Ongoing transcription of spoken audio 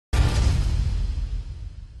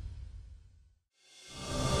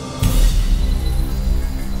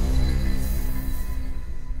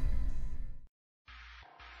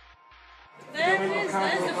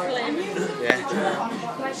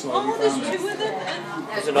Oh, there's 2 of them.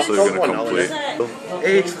 So you're going to complete.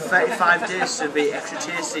 Aged for 35 days to be extra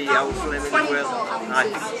tasty out flaming in the world.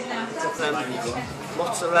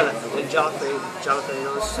 Mozzarella and jalapenos.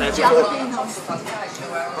 Jalapenos.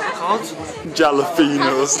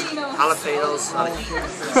 Jalapenos.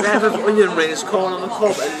 Serve with onion rings, corn on the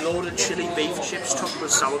cob, and loaded chili beef chips topped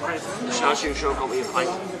with sour cream. Chance you show got me a pint.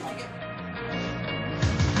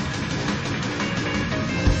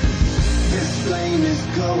 This flame is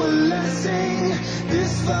coalescing,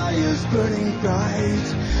 this fire's burning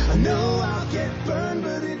bright. I know I'll get burned,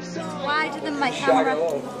 but it's all wider than my camera.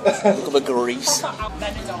 Look at the grease.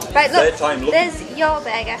 Right, look, there's your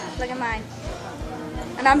burger, look at mine.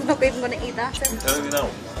 And I'm not even going to eat that. I'm telling you now.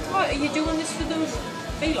 What, are you doing this for the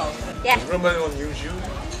vlog? Yeah. Remember on YouTube?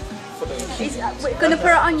 We're going to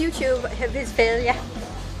put it on YouTube of his failure.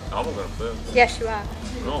 I'm not going to fail. Yes, you are.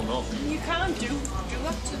 No, no. You can't do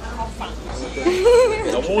that to our fans.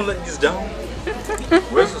 I won't let you down.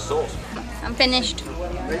 Where's the sauce? I'm finished.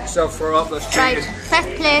 Make yourself throw up, that's Right, cheating.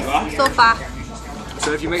 first place so far.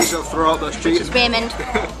 So if you make yourself throw up, that's cheating. Raymond.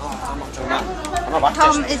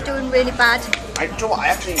 Tom is doing really bad. I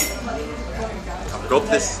actually... I've got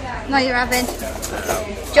this. No, you haven't.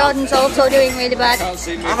 Jordan's also doing really bad.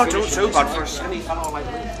 I'm not doing too bad for a skinny fellow like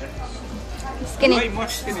me. Skinny. You ain't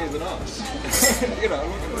much skinnier than us. You know,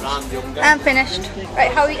 look at the young guy. I'm finished.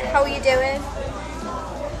 Right, how are you doing?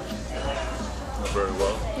 Not very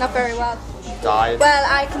well. Not very well. Dying. Well,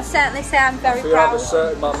 I can certainly say I'm very proud.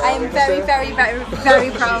 I am very, very, very,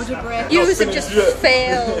 very proud of Ray. You have just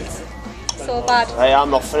failed so bad. Hey, I'm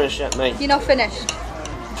not finished yet, mate. You're not finished?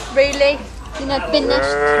 Really? You're not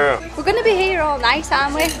finished? We're going to be here all night,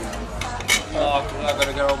 aren't we? Oh, I've got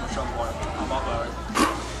to get home at some point. I'm up there.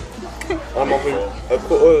 I'm up here. I've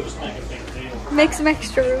got herbs. Make some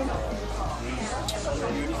extra room.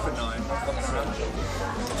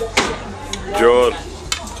 George.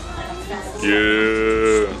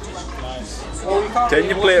 Yeah. Can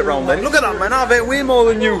you play it round then? Look at that, man. I've ate way more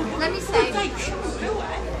than you. Let me see.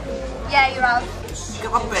 Yeah, you're out.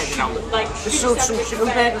 Get my bag now. There's still some chicken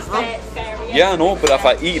bag as well. Yeah, I know, but if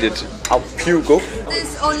I eat it, I'll puke up.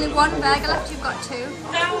 There's only one burger left, you've got 2.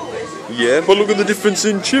 Yeah, but look at the difference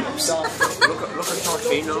in chips. Look at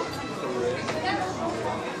Tortino.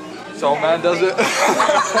 So man does it.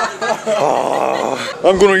 Oh,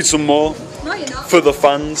 I'm gonna eat some more. No, you're not. For the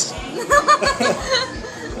fans.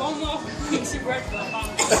 One more piece of bread for the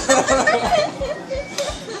fans.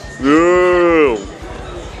 Yeah.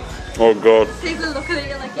 Oh god. People are looking at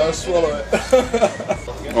you like I'll swallow it.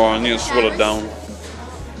 Oh, I need to swallow it down.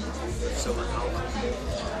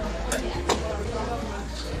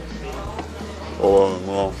 Oh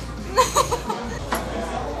no.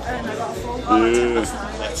 Yeah.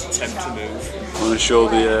 Let's attempt to move. I'm gonna show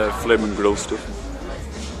the flaming grill stuff.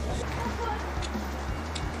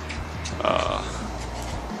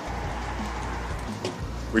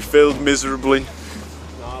 We failed miserably.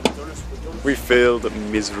 We failed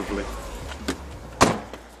miserably.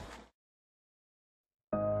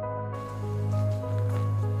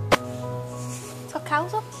 It's got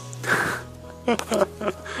cows up.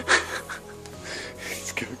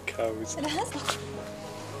 It's got cows. It has, look.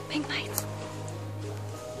 Pink lights.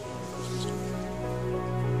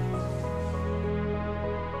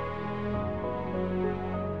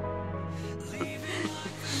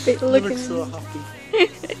 People looking. So happy.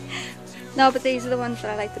 No, but these are the ones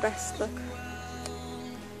that I like the best. Look. Look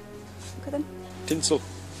at them. Tinsel.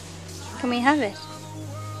 Can we have it?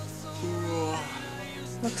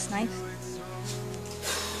 Looks nice.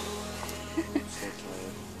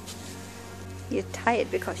 You're tired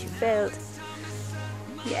because you failed.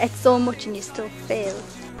 You ate so much and you still failed.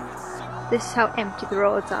 This is how empty the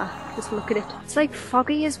roads are. Just look at it. It's like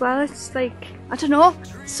foggy as well. It's like, I don't know,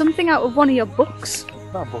 something out of one of your books.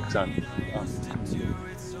 That book's on.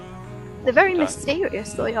 They're very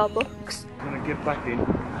mysterious though, your books. I'm gonna get back in.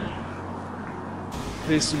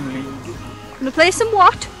 Play some League. Gonna play some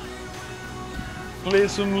what? Play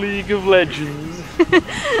some League of Legends.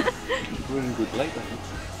 We're in good light, I think.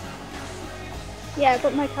 Yeah,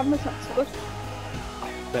 but my camera's not so good.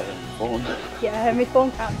 Better than phone. Yeah, my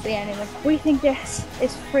phone can't see anything. We think yes,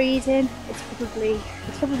 it's freezing. It's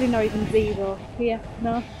probably not even 0 here.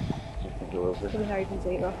 No, probably not even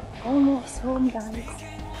 0. Almost home, guys.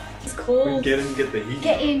 It's cold. Get in, get the heat.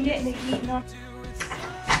 Get in the heat now.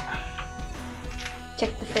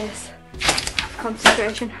 Check the face.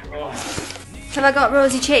 Concentration. Have I got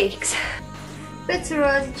rosy cheeks? Bits of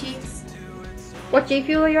rosy cheeks. What G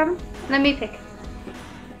Fuel are you having? Let me pick.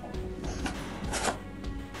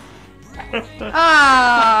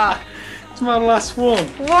 Ah! It's my last one.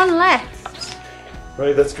 One left.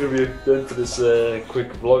 Right, that's going to be it then for this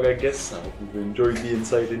quick vlog, I guess. I hope you've enjoyed the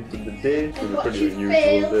insight into the day. It's been a pretty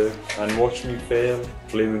unusual day. And watch me fail.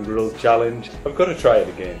 Flaming Grill Challenge. I've got to try it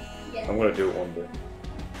again. Yeah. I'm going to do it one day.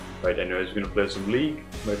 Right, anyways, we're going to play some League.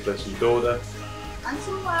 Might play some Dota. And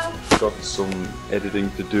some WoW. Got some editing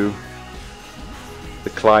to do. The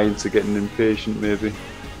clients are getting impatient, maybe.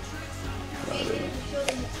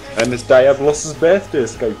 And it's Diablos' birthday,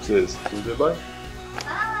 Skype says. So, bye.